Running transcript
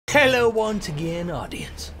Hello once again,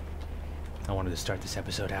 audience. I wanted to start this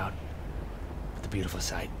episode out with a beautiful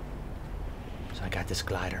sight. So I got this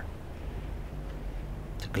glider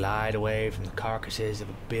to glide away from the carcasses of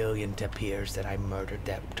a billion tapirs that I murdered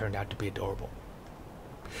that turned out to be adorable.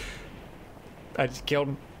 I just killed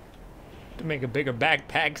them to make a bigger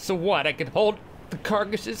backpack, so what? I could hold the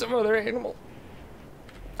carcasses of other animals.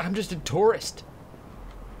 I'm just a tourist.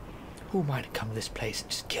 Who am I to come to this place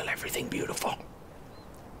and just kill everything beautiful?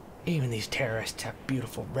 Even these terrorists have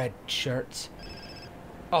beautiful red shirts.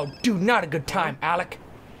 Oh, dude, not a good time, Alec.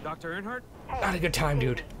 Dr. Earnhardt? Hey, not a good time,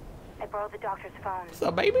 dude. I borrowed the doctor's phone. What's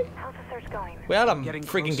up, baby? How's the search going? Well, I'm Getting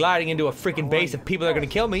freaking closer. gliding into a freaking base of people that are gonna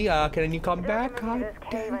kill me. Can you call me back? There's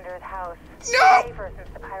a cave under his house. No! Safer since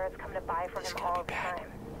the pirates come to buy from This is him gonna all be the bad.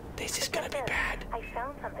 time. This is gonna be Listen, bad. I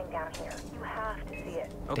found something down here. You have to see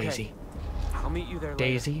it. Okay. Daisy, I'll meet you there later.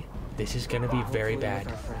 Daisy, this is gonna be very Hopefully bad.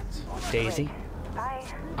 with our friends. Daisy, Bye.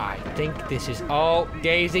 I think this is all.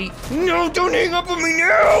 Daisy, no, don't hang up on me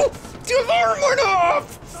now! The alarm went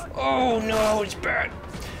off! Oh no, it's bad.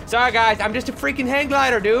 Sorry guys, I'm just a freaking hang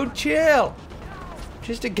glider, dude. Chill.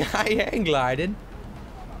 Just a guy hang gliding.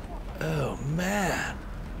 Oh man,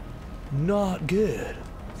 not good.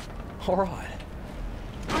 All right.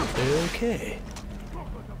 Okay.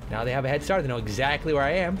 Now they have a head start. They know exactly where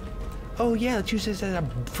I am. Oh yeah, let's use this as a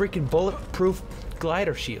freaking bulletproof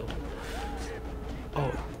glider shield. Oh,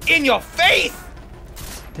 in your face!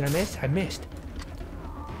 Did I miss? I missed.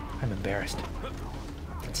 I'm embarrassed.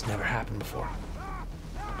 It's never happened before.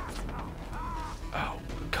 Oh,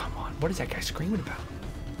 come on. What is that guy screaming about?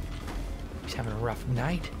 He's having a rough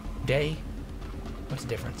night, day. What's the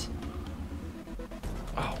difference?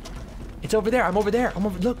 Oh, it's over there. I'm over there. I'm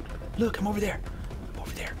over. Look, I'm over there. I'm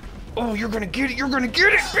over there. Oh, you're gonna get it. You're gonna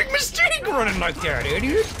get it. Big mistake running like that,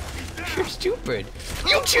 idiot. You're stupid.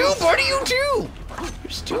 You too, buddy. You too.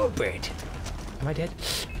 You're stupid. Am I dead?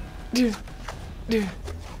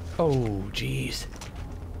 Oh, jeez.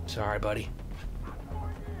 Sorry, buddy.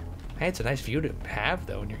 Hey, it's a nice view to have,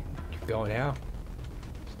 though, when you're going out.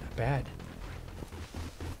 It's not bad.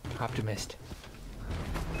 Optimist.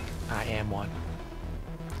 I am one.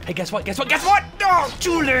 Hey, guess what? Guess what? Guess what? Oh,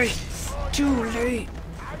 too late. Too late.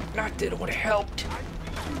 Not that it would have helped.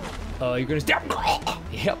 Oh, you're gonna stab.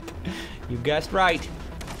 Yep. You guessed right.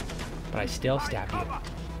 But I still stab you.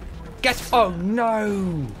 Guess. Oh,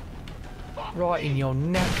 no. Right in your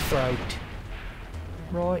neck throat.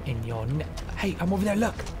 Right in your neck. Hey, I'm over there.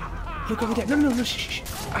 Look. Look over there. No. Shh.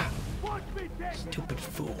 Ah. Stupid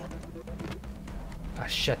fool. I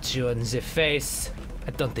shot you in the face.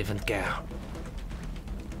 I don't even care.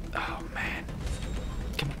 Oh, man.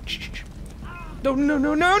 Come on. Shh. No.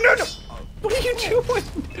 What are you doing?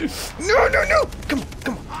 No.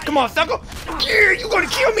 Come on, sucker. Yeah, you're gonna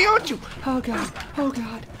kill me, aren't you? Oh, God.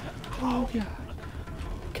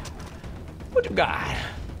 What you got?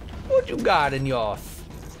 What you got in your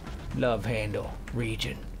love handle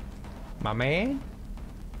region? My man?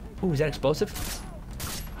 Ooh, is that explosive?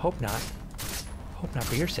 Hope not. Hope not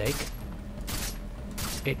for your sake.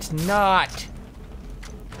 It's not.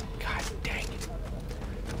 God dang it.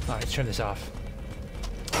 All right, let's turn this off.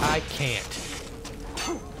 I can't.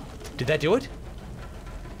 Did that do it?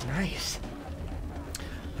 Nice.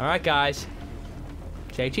 All right, guys.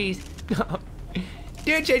 Say cheese.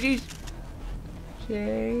 Dude, say cheese.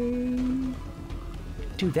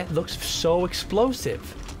 Dude, that looks so explosive.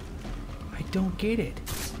 I don't get it.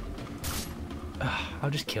 I'll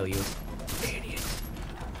just kill you, idiot.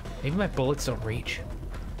 Maybe my bullets don't reach.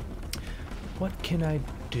 What can I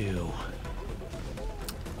do?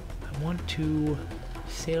 I want to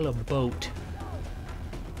sail a boat.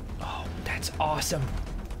 Oh, that's awesome.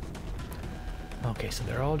 Okay, so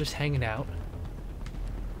they're all just hanging out.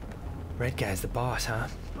 Red guy's the boss, huh?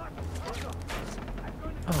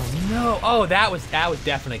 Oh no! Oh, that was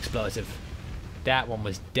definitely explosive. That one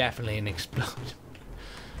was definitely an explosion.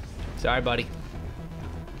 Sorry, buddy.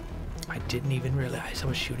 I didn't even realize I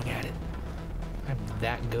was shooting at it. I'm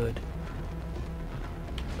that good.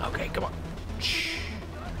 Okay, come on. Shh.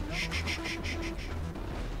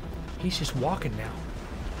 He's just walking now.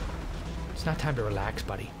 It's not time to relax,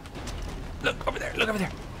 buddy. Look over there. Look over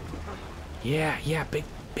there. Yeah.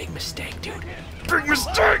 Big mistake, dude. Big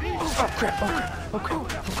mistake! Oh crap.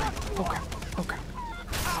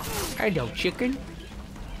 Hello, chicken.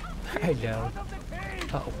 Hello.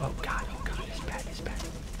 Oh god. It's bad.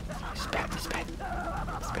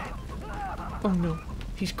 Oh no.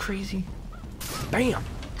 He's crazy. Bam!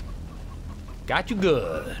 Got you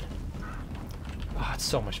good. Oh, it's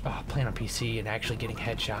so much. Oh, playing on PC and actually getting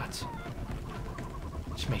headshots.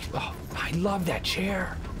 Just makes. Oh, I love that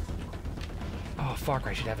chair. Oh, Far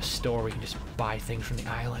Cry should have a store where you can just buy things from the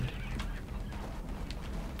island.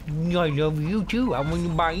 I love you too. I want to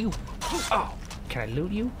buy you. Oh, can I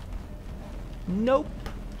loot you? Nope.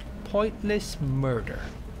 Pointless murder.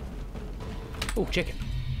 Oh, chicken.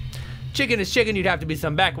 Chicken is chicken. You'd have to be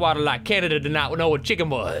some backwater like Canada to not know what chicken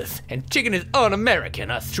was. And chicken is un-American.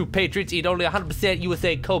 Us true patriots eat only 100%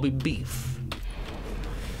 USA Kobe beef.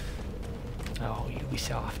 Oh,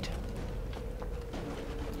 Ubisoft.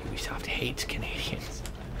 Ubisoft hates Canadians.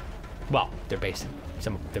 Well, they're based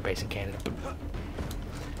in Canada, but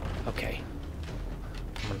okay.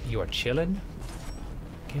 You are chilling.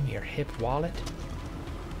 Give me your hip wallet.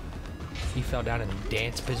 You fell down in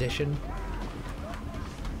dance position.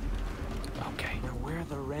 Okay. Now where are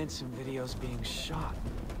the ransom videos being shot?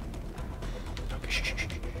 Okay, shh.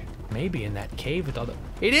 Maybe in that cave with all the...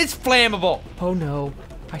 It is flammable! Oh no.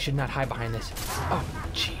 I should not hide behind this. Oh,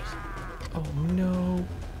 jeez. Oh no.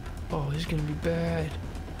 Oh, this is gonna be bad.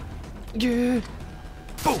 Yeah.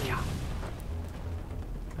 Booyah.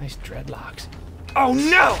 Nice dreadlocks. Oh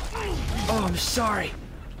no! Oh, I'm sorry.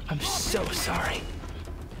 I'm so sorry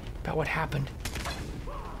about what happened.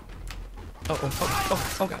 Oh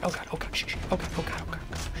god, oh god, shh, oh god.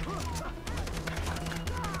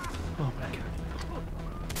 Oh my god.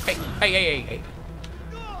 Hey.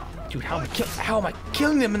 Dude, how am I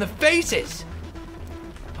killing them in the faces?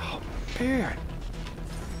 Oh man.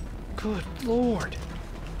 Good lord.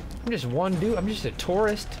 I'm just one dude, I'm just a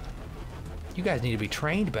tourist. You guys need to be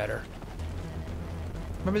trained better.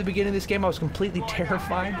 Remember the beginning of this game? I was completely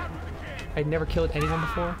terrified. I'd never killed anyone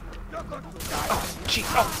before. Oh, jeez.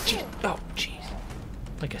 Oh, jeez.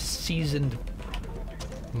 Like a seasoned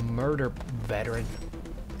murder veteran.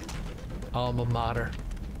 Alma mater.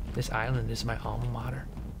 This island is my alma mater.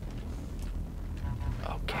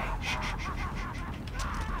 Okay. Shh.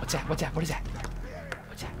 What's that? What is that?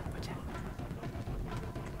 What's that?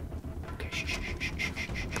 Okay, shh.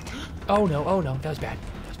 Oh no. That was bad.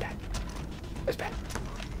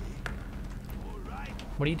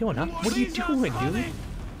 What are you doing, huh? What are you doing, dude?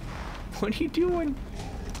 What are you doing?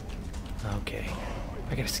 Okay.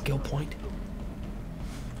 I got a skill point.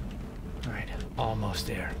 Alright. Almost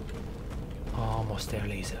there. Almost there,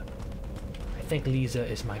 Lisa. I think Lisa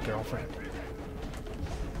is my girlfriend.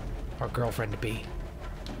 Or girlfriend-to-be.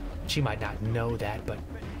 She might not know that, but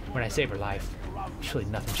when I save her life, there's really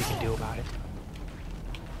nothing she can do about it.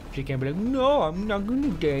 She can't be like, no, I'm not gonna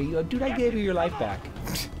dare you. Dude, I gave you your life back.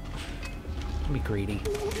 Be greedy.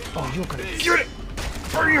 Oh, you're gonna get it!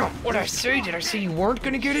 What did I say? Did I say you weren't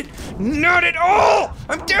gonna get it? Not at all!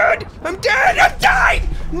 I'm dead! I'm dying!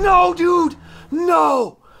 No, dude!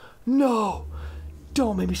 No!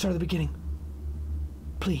 Don't make me start at the beginning.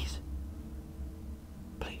 Please.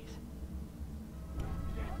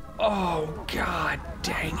 Oh, god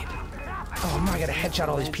dang it. Oh, no, I gotta headshot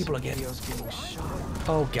all these people again.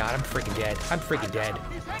 Oh, god, I'm freaking dead.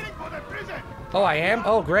 Oh, I am?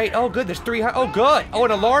 Oh, great. Oh, good. There's 300. Oh, good. Oh,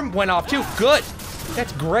 an alarm went off, too. Good.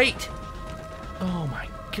 That's great. Oh, my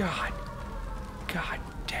God. God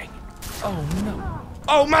dang it. Oh, no.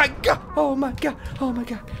 Oh, my God.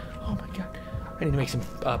 I need to make some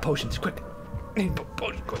potions quick. I'm gonna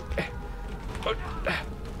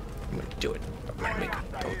do it. I'm gonna make a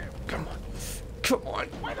potion. Come on.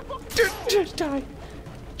 Just die.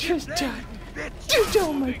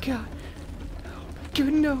 Oh, my God.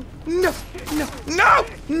 No.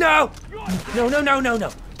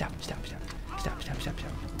 Stop.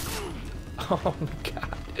 Oh,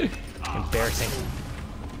 God.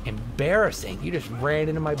 Embarrassing. You just ran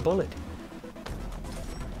into my bullet.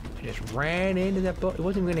 You just ran into that bullet. It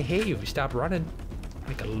wasn't even gonna hit you if you stopped running.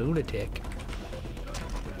 Like a lunatic.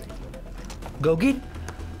 Go get.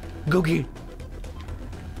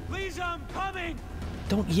 Lisa, I'm coming!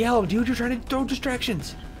 Don't yell, dude. You're trying to throw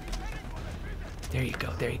distractions. There you go.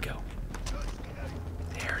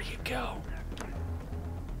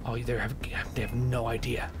 Oh, they have no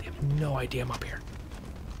idea. I'm up here.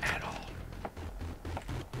 At all.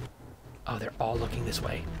 Oh, they're all looking this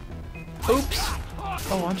way. Oops.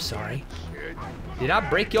 Oh, I'm sorry. Did I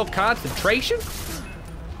break your concentration?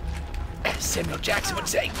 As Samuel Jackson would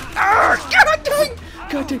say. Ah, God dang.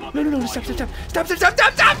 No. Stop.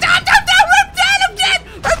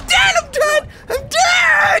 I'm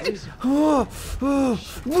dead! Oh,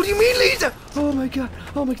 what do you mean, Lisa? Oh my god,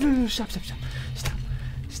 no, stop.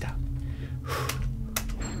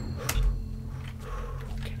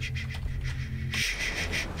 Okay, shh.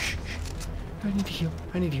 I need to heal.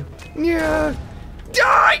 Yeah!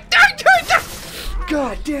 Die!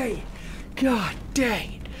 God dang.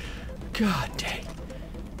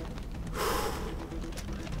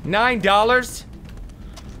 $9?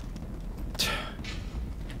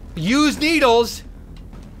 Use needles.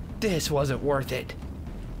 This wasn't worth it.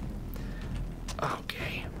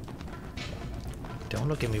 Okay. Don't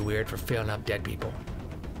look at me weird for filling up dead people.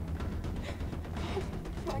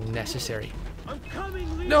 Necessary. I'm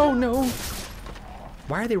coming, Lisa. No, no.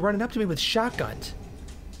 Why are they running up to me with shotguns?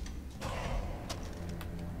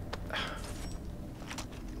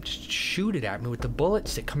 Just shoot it at me with the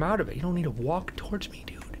bullets that come out of it. You don't need to walk towards me,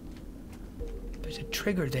 dude. There's a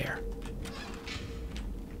trigger there.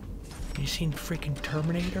 You seen freaking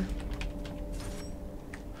Terminator?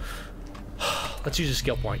 Let's use a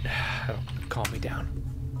skill point. That'll calm me down.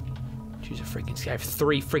 Let's use a freaking skill. I have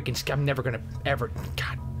 3 freaking skills. I'm never gonna ever.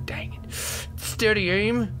 God dang it. Steady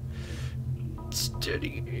aim.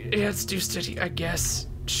 Steady. Yeah, let's do steady, I guess.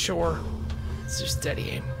 Sure. Let's do steady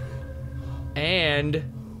aim. And.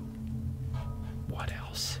 What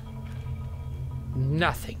else?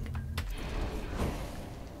 Nothing.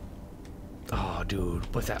 Oh,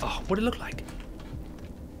 dude. What's that? Oh, what'd it look like?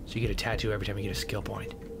 So you get a tattoo every time you get a skill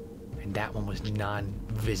point. And that one was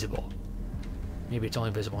non-visible. Maybe it's only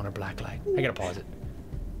visible on a black light. I gotta pause it.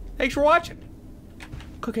 Thanks for watching.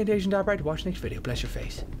 Click on Asian.right to watch the next video. Bless your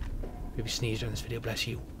face. If you sneezed on this video, bless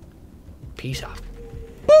you. Peace out.